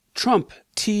Trump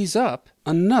tees up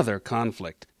another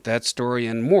conflict. That story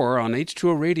and more on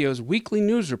H2O Radio's weekly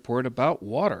news report about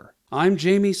water. I'm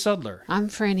Jamie Sudler. I'm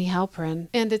Franny Halperin,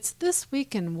 and it's This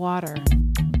Week in Water.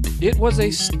 It was a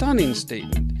stunning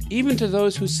statement, even to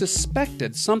those who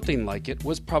suspected something like it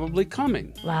was probably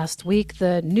coming. Last week,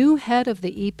 the new head of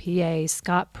the EPA,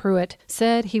 Scott Pruitt,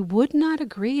 said he would not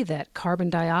agree that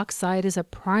carbon dioxide is a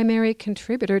primary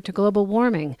contributor to global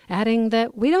warming, adding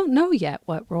that we don't know yet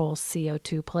what role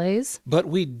CO2 plays. But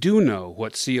we do know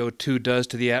what CO2 does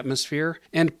to the atmosphere,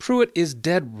 and Pruitt is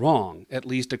dead wrong, at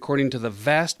least according to the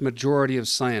vast majority of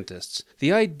scientists.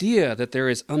 The idea that there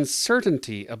is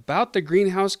uncertainty about the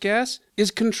greenhouse gas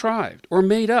is contrived or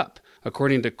made up,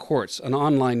 according to Quartz, an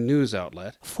online news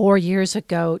outlet. 4 years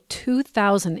ago,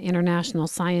 2,000 international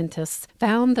scientists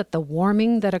found that the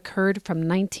warming that occurred from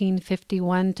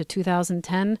 1951 to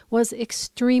 2010 was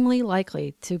extremely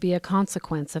likely to be a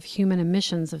consequence of human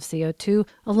emissions of CO2,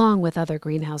 along with other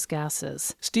greenhouse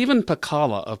gases. Stephen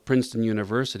Pacala of Princeton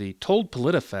University told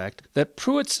PolitiFact that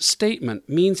Pruitt's statement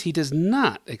means he does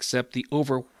not accept the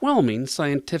overwhelming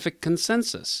scientific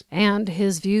consensus. And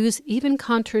his views even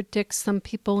contradict some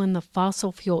people in the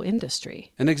fossil fuel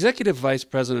industry. An executive vice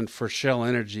president for Shell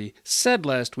Energy said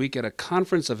last week at a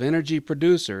conference of energy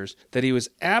producers that he was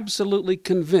absolutely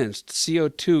convinced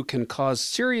CO2 can cause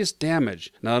serious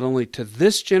damage, not only to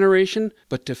this generation,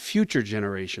 but to future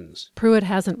generations. Pruitt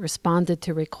hasn't responded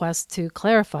to requests to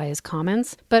clarify his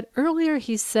comments, but earlier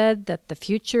he said that the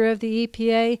future of the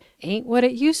EPA ain't what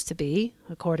it used to be,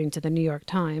 according to the New York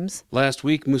Times. Last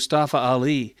week, Mustafa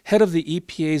Ali, head of the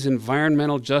EPA's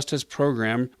Environmental Justice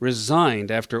Program, resigned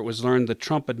after it was learned the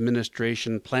Trump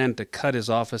administration planned to cut his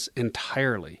office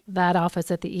entirely. That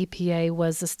office at the EPA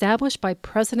was established by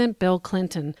President Bill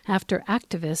Clinton after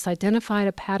activists identified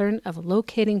a pattern of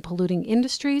locating polluting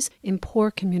industries in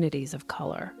poor communities of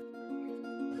color.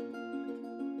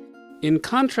 In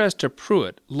contrast to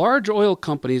Pruitt, large oil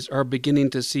companies are beginning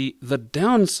to see the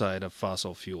downside of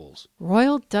fossil fuels.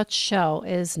 Royal Dutch Shell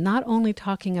is not only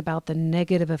talking about the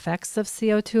negative effects of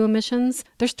CO2 emissions,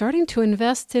 they're starting to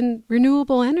invest in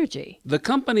renewable energy. The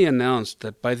company announced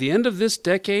that by the end of this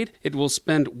decade, it will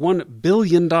spend $1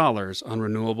 billion on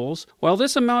renewables. While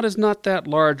this amount is not that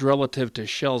large relative to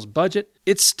Shell's budget,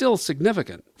 it's still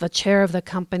significant. The chair of the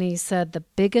company said the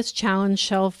biggest challenge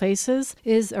Shell faces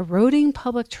is eroding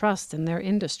public trust in their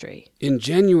industry. In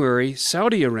January,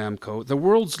 Saudi Aramco, the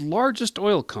world's largest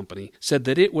oil company, said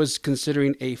that it was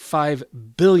considering a $5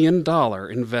 billion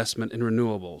investment in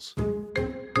renewables.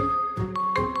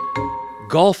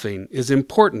 Golfing is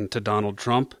important to Donald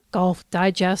Trump. Golf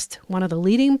Digest, one of the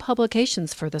leading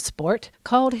publications for the sport,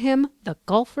 called him the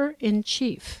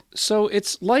golfer-in-chief. So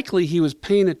it's likely he was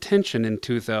paying attention in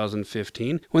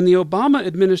 2015 when the Obama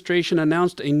administration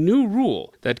announced a new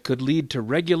rule that could lead to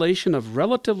regulation of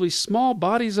relatively small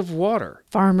bodies of water.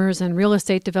 Farmers and real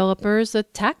estate developers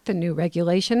attacked the new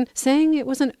regulation, saying it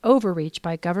was an overreach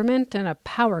by government and a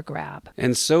power grab.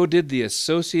 And so did the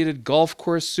Associated Golf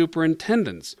Course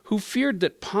Superintendents, who feared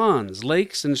that ponds,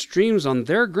 lakes, and streams on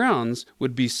their grounds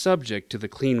would be subject to the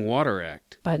Clean Water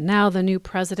Act. But now the new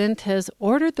president has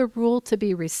ordered the rule to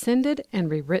be rescinded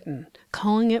and rewritten,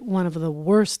 calling it one of the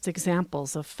worst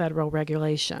examples of federal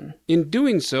regulation. In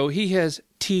doing so, he has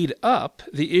teed up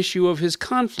the issue of his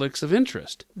conflicts of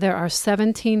interest. There are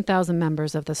 17,000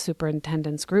 members of the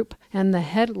superintendent's group, and the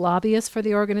head lobbyist for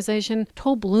the organization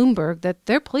told Bloomberg that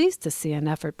they're pleased to see an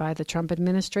effort by the Trump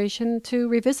administration to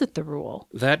revisit the rule.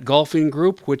 That golfing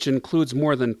group, which includes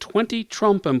more than 20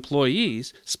 Trump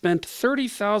employees, spent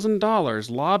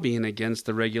 $30,000 lobbying against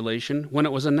the regulation when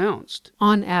it was announced.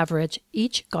 On average,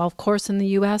 each golf course in the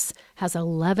U.S. has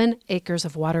 11 acres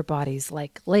of water bodies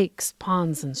like lakes,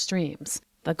 ponds, and streams.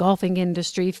 The golfing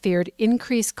industry feared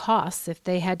increased costs if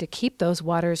they had to keep those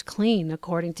waters clean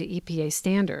according to EPA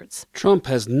standards. Trump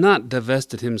has not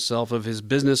divested himself of his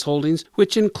business holdings,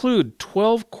 which include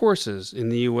 12 courses in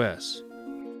the U.S.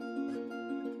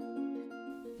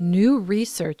 New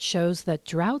research shows that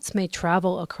droughts may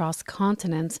travel across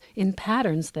continents in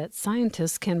patterns that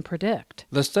scientists can predict.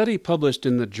 The study published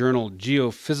in the journal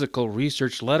Geophysical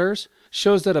Research Letters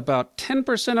shows that about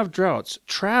 10% of droughts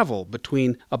travel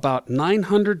between about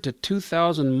 900 to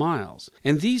 2,000 miles,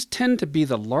 and these tend to be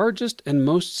the largest and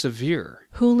most severe.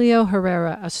 Julio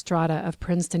Herrera Estrada of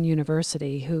Princeton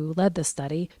University, who led the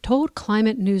study, told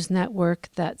Climate News Network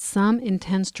that some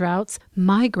intense droughts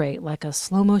migrate like a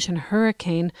slow-motion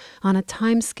hurricane on a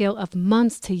timescale of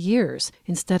months to years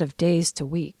instead of days to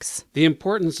weeks. The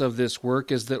importance of this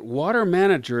work is that water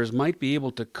managers might be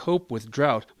able to cope with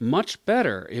drought much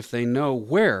better if they know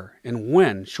where and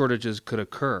when shortages could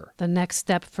occur. The next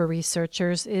step for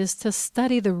researchers is to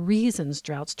study the reasons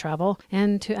droughts travel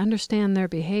and to understand their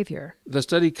behavior. The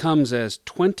study comes as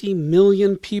 20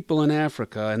 million people in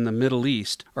Africa and the Middle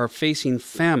East are facing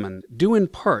famine due in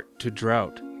part to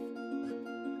drought.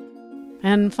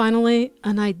 And finally,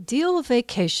 an ideal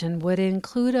vacation would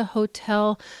include a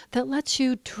hotel that lets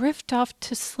you drift off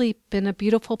to sleep in a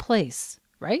beautiful place,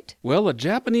 right? Well, a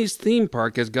Japanese theme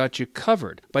park has got you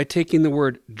covered by taking the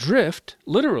word drift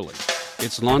literally.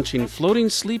 It's launching floating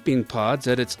sleeping pods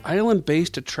at its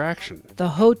island-based attraction. The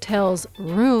hotel's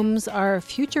rooms are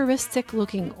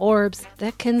futuristic-looking orbs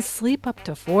that can sleep up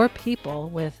to 4 people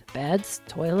with beds,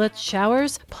 toilets,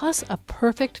 showers, plus a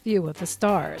perfect view of the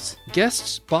stars.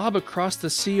 Guests bob across the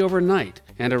sea overnight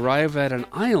and arrive at an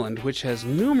island which has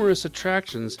numerous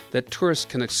attractions that tourists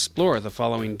can explore the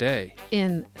following day.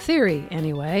 In theory,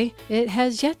 anyway, it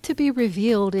has yet to be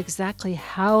revealed exactly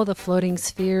how the floating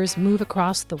spheres move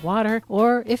across the water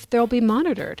or if they'll be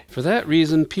monitored. For that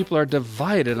reason, people are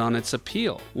divided on its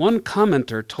appeal. One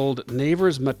commenter told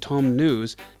Naver's Matom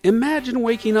News, "Imagine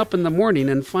waking up in the morning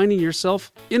and finding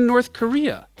yourself in North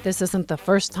Korea." This isn't the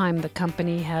first time the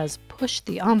company has pushed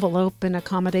the envelope in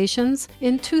accommodations.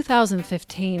 In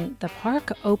 2015, the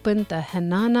park opened the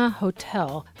Hanana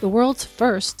Hotel, the world's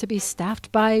first to be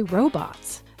staffed by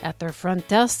robots. At their front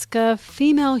desk, a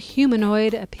female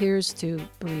humanoid appears to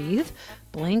breathe,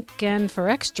 blink, and for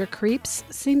extra creeps,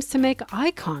 seems to make eye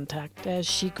contact as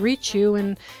she greets you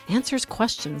and answers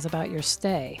questions about your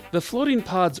stay. The floating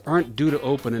pods aren't due to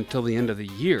open until the end of the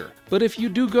year, but if you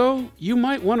do go, you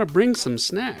might want to bring some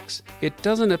snacks. It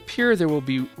doesn't appear there will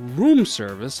be room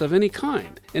service of any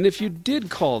kind, and if you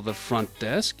did call the front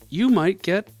desk, you might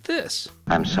get this.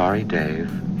 "I'm sorry,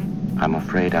 Dave. I'm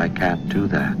afraid I can't do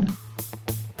that."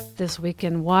 This Week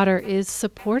in Water is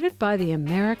supported by the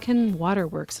American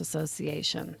Waterworks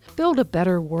Association. Build a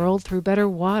better world through better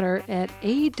water at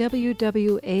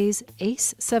AWWA's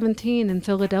ACE 17 in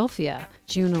Philadelphia,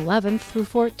 June 11th through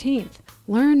 14th.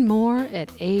 Learn more at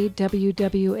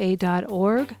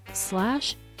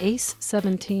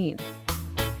awwa.org/ACE17.